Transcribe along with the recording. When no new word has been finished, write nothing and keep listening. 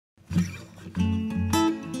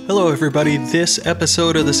Hello, everybody. This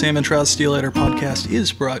episode of the Salmon Trout Steelheader podcast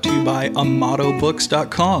is brought to you by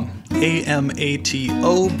AmatoBooks.com.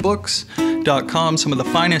 A-M-A-T-O Books.com. Some of the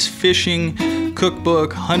finest fishing,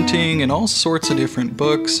 cookbook, hunting, and all sorts of different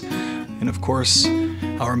books. And of course,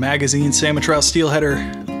 our magazine, Salmon Trout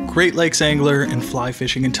Steelheader, Great Lakes Angler, and Fly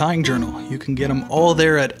Fishing and Tying Journal. You can get them all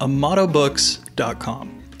there at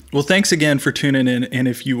AmatoBooks.com. Well, thanks again for tuning in, and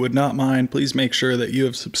if you would not mind, please make sure that you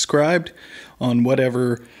have subscribed on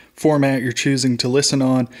whatever format you're choosing to listen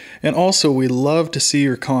on. And also, we love to see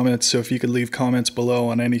your comments, so if you could leave comments below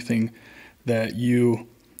on anything that you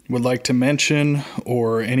would like to mention,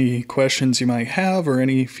 or any questions you might have, or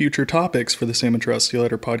any future topics for the Salmon Trout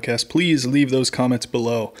Steelheader podcast, please leave those comments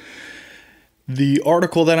below. The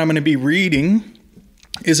article that I'm going to be reading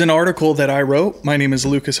is an article that I wrote. My name is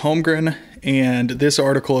Lucas Holmgren, and this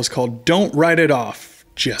article is called Don't Write It Off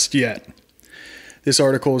Just Yet. This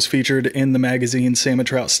article is featured in the magazine Salmon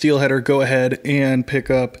Trout Steelheader. Go ahead and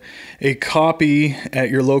pick up a copy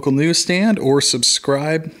at your local newsstand or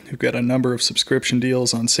subscribe. We've got a number of subscription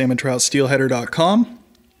deals on salmontroutsteelheader.com,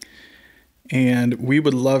 and we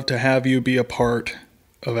would love to have you be a part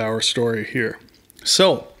of our story here.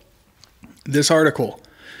 So, this article,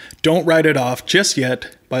 Don't Write It Off Just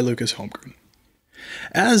Yet by Lucas Holmgren.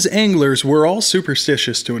 As anglers, we're all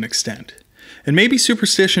superstitious to an extent. And maybe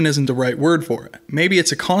superstition isn't the right word for it. Maybe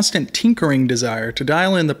it's a constant tinkering desire to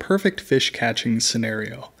dial in the perfect fish catching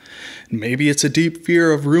scenario. Maybe it's a deep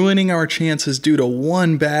fear of ruining our chances due to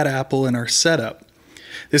one bad apple in our setup.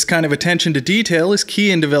 This kind of attention to detail is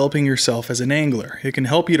key in developing yourself as an angler. It can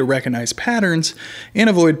help you to recognize patterns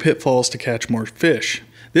and avoid pitfalls to catch more fish.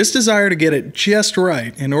 This desire to get it just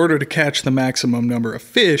right in order to catch the maximum number of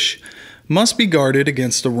fish must be guarded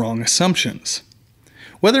against the wrong assumptions.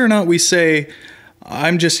 Whether or not we say,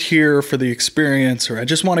 I'm just here for the experience, or I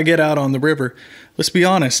just want to get out on the river, let's be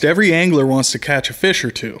honest, every angler wants to catch a fish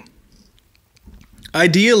or two.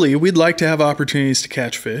 Ideally, we'd like to have opportunities to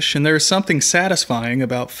catch fish, and there is something satisfying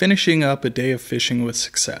about finishing up a day of fishing with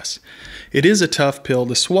success. It is a tough pill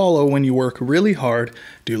to swallow when you work really hard,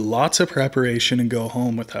 do lots of preparation, and go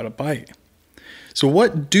home without a bite. So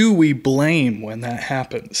what do we blame when that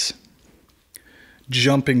happens?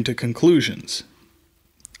 Jumping to conclusions.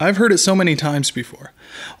 I've heard it so many times before.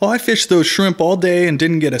 Oh, I fished those shrimp all day and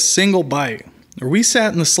didn't get a single bite. Or we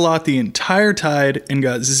sat in the slot the entire tide and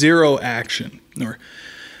got zero action. Or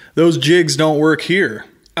those jigs don't work here.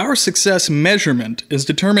 Our success measurement is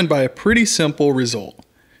determined by a pretty simple result.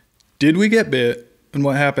 Did we get bit, and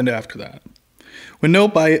what happened after that? When no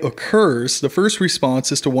bite occurs, the first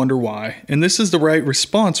response is to wonder why, and this is the right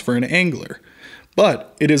response for an angler.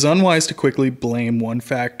 But it is unwise to quickly blame one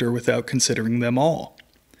factor without considering them all.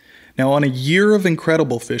 Now, on a year of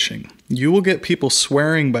incredible fishing, you will get people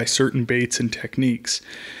swearing by certain baits and techniques.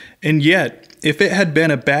 And yet, if it had been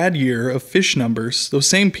a bad year of fish numbers, those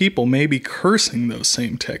same people may be cursing those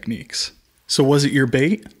same techniques. So was it your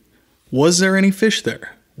bait? Was there any fish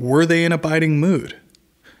there? Were they in a biting mood?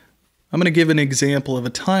 I'm going to give an example of a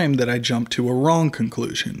time that I jumped to a wrong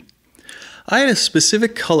conclusion. I had a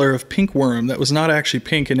specific color of pink worm that was not actually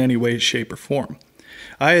pink in any way, shape, or form.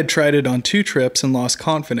 I had tried it on 2 trips and lost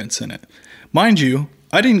confidence in it. Mind you,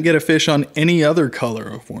 I didn't get a fish on any other color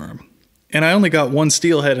of worm. And I only got 1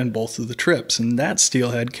 steelhead in both of the trips, and that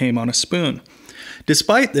steelhead came on a spoon.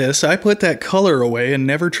 Despite this, I put that color away and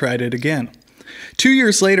never tried it again. 2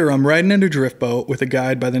 years later, I'm riding in a drift boat with a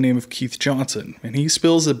guide by the name of Keith Johnson, and he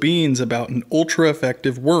spills the beans about an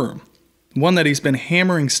ultra-effective worm, one that he's been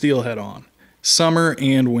hammering steelhead on, summer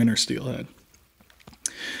and winter steelhead.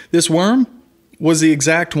 This worm was the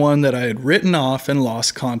exact one that I had written off and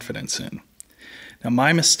lost confidence in. Now,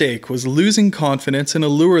 my mistake was losing confidence in a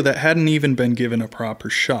lure that hadn't even been given a proper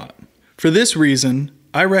shot. For this reason,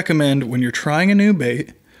 I recommend when you're trying a new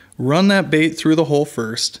bait, run that bait through the hole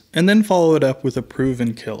first, and then follow it up with a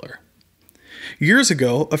proven killer. Years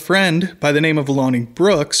ago, a friend by the name of Lonnie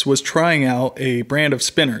Brooks was trying out a brand of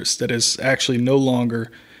spinners that is actually no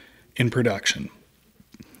longer in production.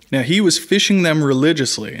 Now, he was fishing them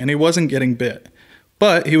religiously, and he wasn't getting bit.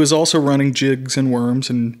 But he was also running jigs and worms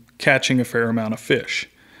and catching a fair amount of fish.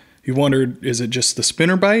 He wondered, is it just the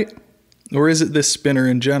spinner bite? Or is it this spinner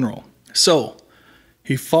in general? So,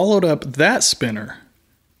 he followed up that spinner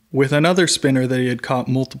with another spinner that he had caught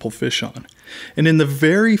multiple fish on. And in the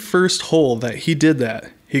very first hole that he did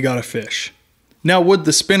that, he got a fish. Now, would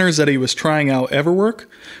the spinners that he was trying out ever work?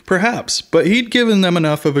 Perhaps, but he'd given them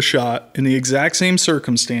enough of a shot in the exact same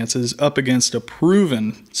circumstances up against a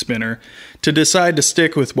proven spinner to decide to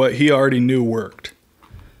stick with what he already knew worked.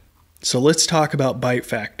 So let's talk about bite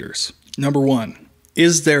factors. Number 1,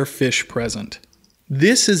 is there fish present?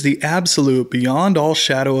 This is the absolute, beyond all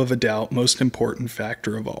shadow of a doubt, most important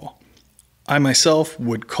factor of all. I myself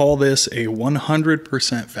would call this a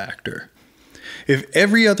 100% factor. If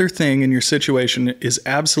every other thing in your situation is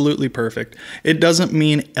absolutely perfect, it doesn't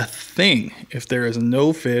mean a thing if there is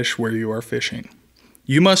no fish where you are fishing.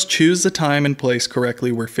 You must choose the time and place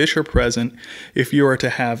correctly where fish are present if you are to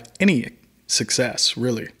have any success,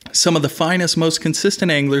 really. Some of the finest, most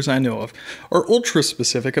consistent anglers I know of are ultra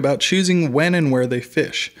specific about choosing when and where they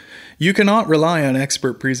fish. You cannot rely on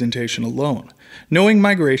expert presentation alone. Knowing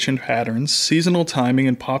migration patterns, seasonal timing,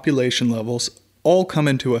 and population levels all come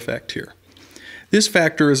into effect here. This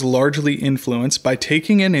factor is largely influenced by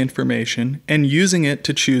taking in information and using it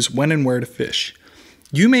to choose when and where to fish.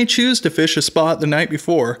 You may choose to fish a spot the night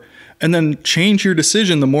before and then change your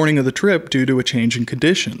decision the morning of the trip due to a change in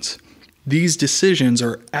conditions. These decisions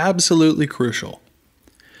are absolutely crucial.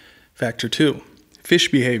 Factor 2,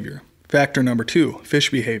 fish behavior. Factor number 2,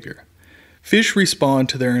 fish behavior. Fish respond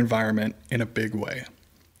to their environment in a big way.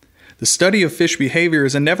 The study of fish behavior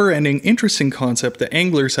is a never-ending, interesting concept that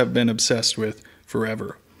anglers have been obsessed with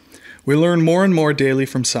forever. We learn more and more daily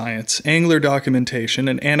from science, angler documentation,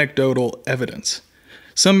 and anecdotal evidence.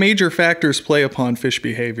 Some major factors play upon fish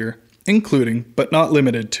behavior, including, but not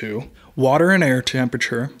limited to, water and air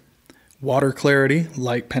temperature, water clarity,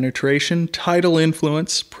 light penetration, tidal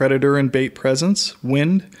influence, predator and bait presence,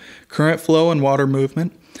 wind, current flow and water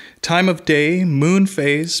movement, time of day, moon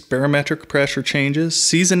phase, barometric pressure changes,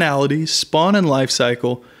 seasonality, spawn and life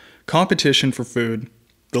cycle, competition for food,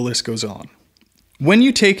 the list goes on. When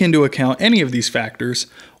you take into account any of these factors,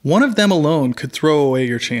 one of them alone could throw away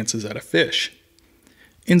your chances at a fish.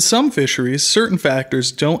 In some fisheries, certain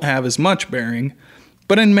factors don't have as much bearing,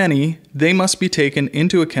 but in many, they must be taken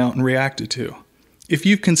into account and reacted to. If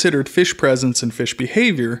you've considered fish presence and fish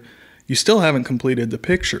behavior, you still haven't completed the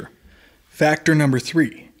picture. Factor number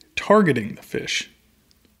 3, targeting the fish.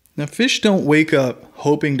 Now, fish don't wake up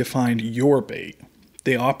hoping to find your bait.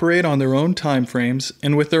 They operate on their own time frames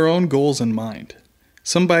and with their own goals in mind.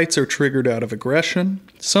 Some bites are triggered out of aggression,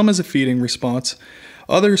 some as a feeding response,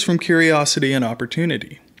 others from curiosity and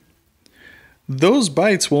opportunity. Those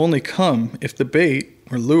bites will only come if the bait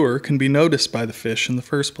or lure can be noticed by the fish in the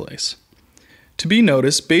first place. To be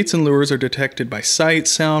noticed, baits and lures are detected by sight,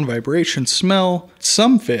 sound, vibration, smell.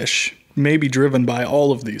 Some fish may be driven by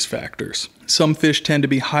all of these factors. Some fish tend to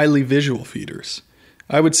be highly visual feeders.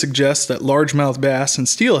 I would suggest that largemouth bass and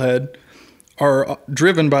steelhead are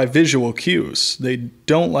driven by visual cues. They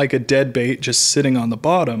don't like a dead bait just sitting on the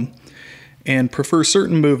bottom and prefer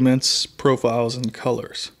certain movements, profiles, and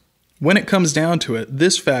colors. When it comes down to it,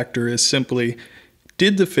 this factor is simply,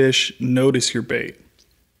 did the fish notice your bait?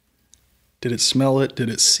 Did it smell it? Did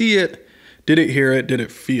it see it? Did it hear it? Did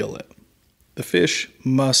it feel it? The fish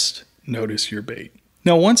must notice your bait.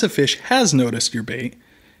 Now, once a fish has noticed your bait,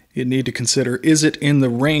 you need to consider, is it in the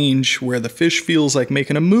range where the fish feels like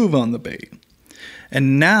making a move on the bait?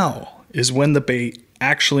 And now is when the bait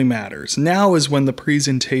actually matters. Now is when the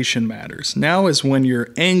presentation matters. Now is when your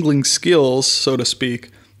angling skills, so to speak,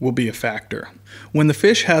 will be a factor. When the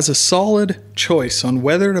fish has a solid choice on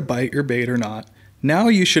whether to bite your bait or not, now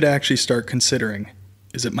you should actually start considering,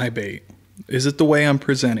 is it my bait? Is it the way I'm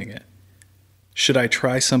presenting it? Should I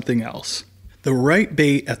try something else? The right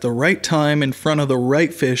bait at the right time in front of the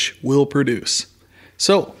right fish will produce.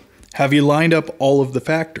 So, have you lined up all of the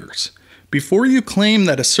factors? Before you claim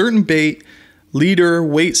that a certain bait, leader,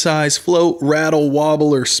 weight size, float, rattle,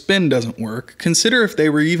 wobble, or spin doesn't work, consider if they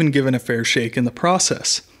were even given a fair shake in the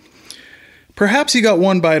process. Perhaps you got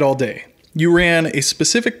one bite all day. You ran a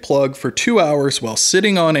specific plug for 2 hours while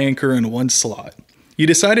sitting on anchor in one slot. You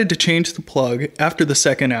decided to change the plug after the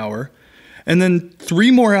second hour, and then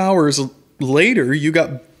 3 more hours later you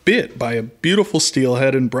got bit by a beautiful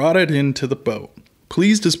steelhead and brought it into the boat,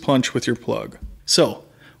 pleased as punch with your plug. So,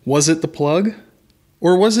 was it the plug?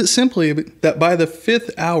 Or was it simply that by the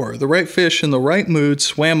 5th hour, the right fish in the right mood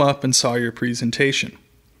swam up and saw your presentation?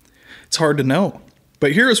 It's hard to know.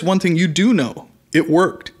 But here is one thing you do know. It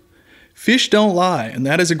worked. Fish don't lie, and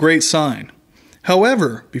that is a great sign.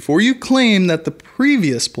 However, before you claim that the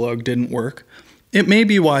previous plug didn't work, it may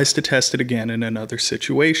be wise to test it again in another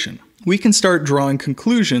situation. We can start drawing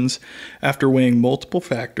conclusions after weighing multiple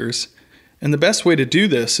factors, and the best way to do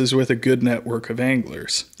this is with a good network of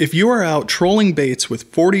anglers. If you are out trolling baits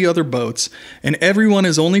with 40 other boats and everyone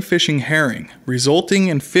is only fishing herring, resulting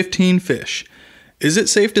in 15 fish, is it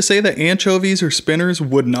safe to say that anchovies or spinners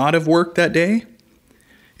would not have worked that day?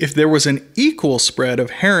 If there was an equal spread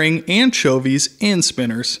of herring, anchovies, and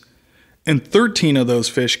spinners, and 13 of those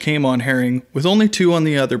fish came on herring with only 2 on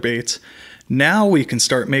the other baits, Now we can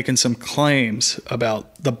start making some claims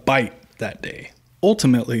about the bite that day.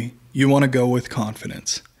 Ultimately, you want to go with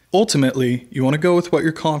confidence. Ultimately, you want to go with what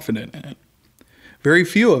you're confident in. Very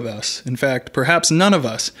few of us, in fact, perhaps none of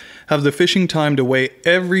us, have the fishing time to weigh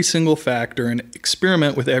every single factor and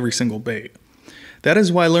experiment with every single bait. That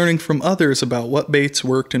is why learning from others about what baits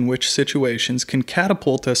worked in which situations can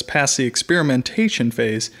catapult us past the experimentation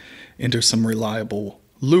phase into some reliable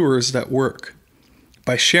lures that work.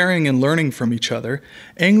 By sharing and learning from each other,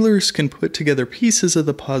 anglers can put together pieces of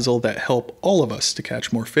the puzzle that help all of us to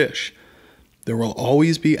catch more fish. There will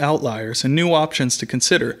always be outliers and new options to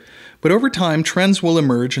consider, but over time trends will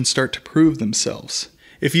emerge and start to prove themselves.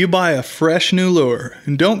 If you buy a fresh new lure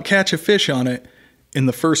and don't catch a fish on it in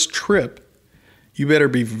the first trip, you better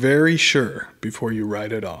be very sure before you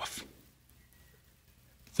write it off.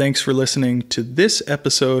 Thanks for listening to this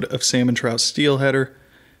episode of Salmon Trout Steelheader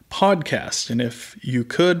podcast, and if you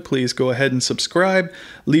could, please go ahead and subscribe,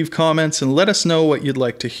 leave comments, and let us know what you'd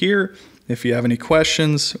like to hear. If you have any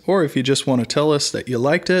questions, or if you just want to tell us that you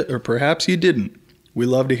liked it, or perhaps you didn't, we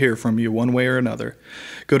love to hear from you one way or another.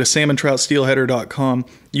 Go to salmontroutsteelheader.com.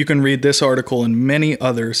 You can read this article and many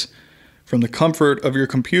others from the comfort of your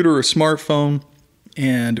computer or smartphone,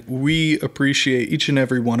 and we appreciate each and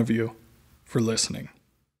every one of you for listening.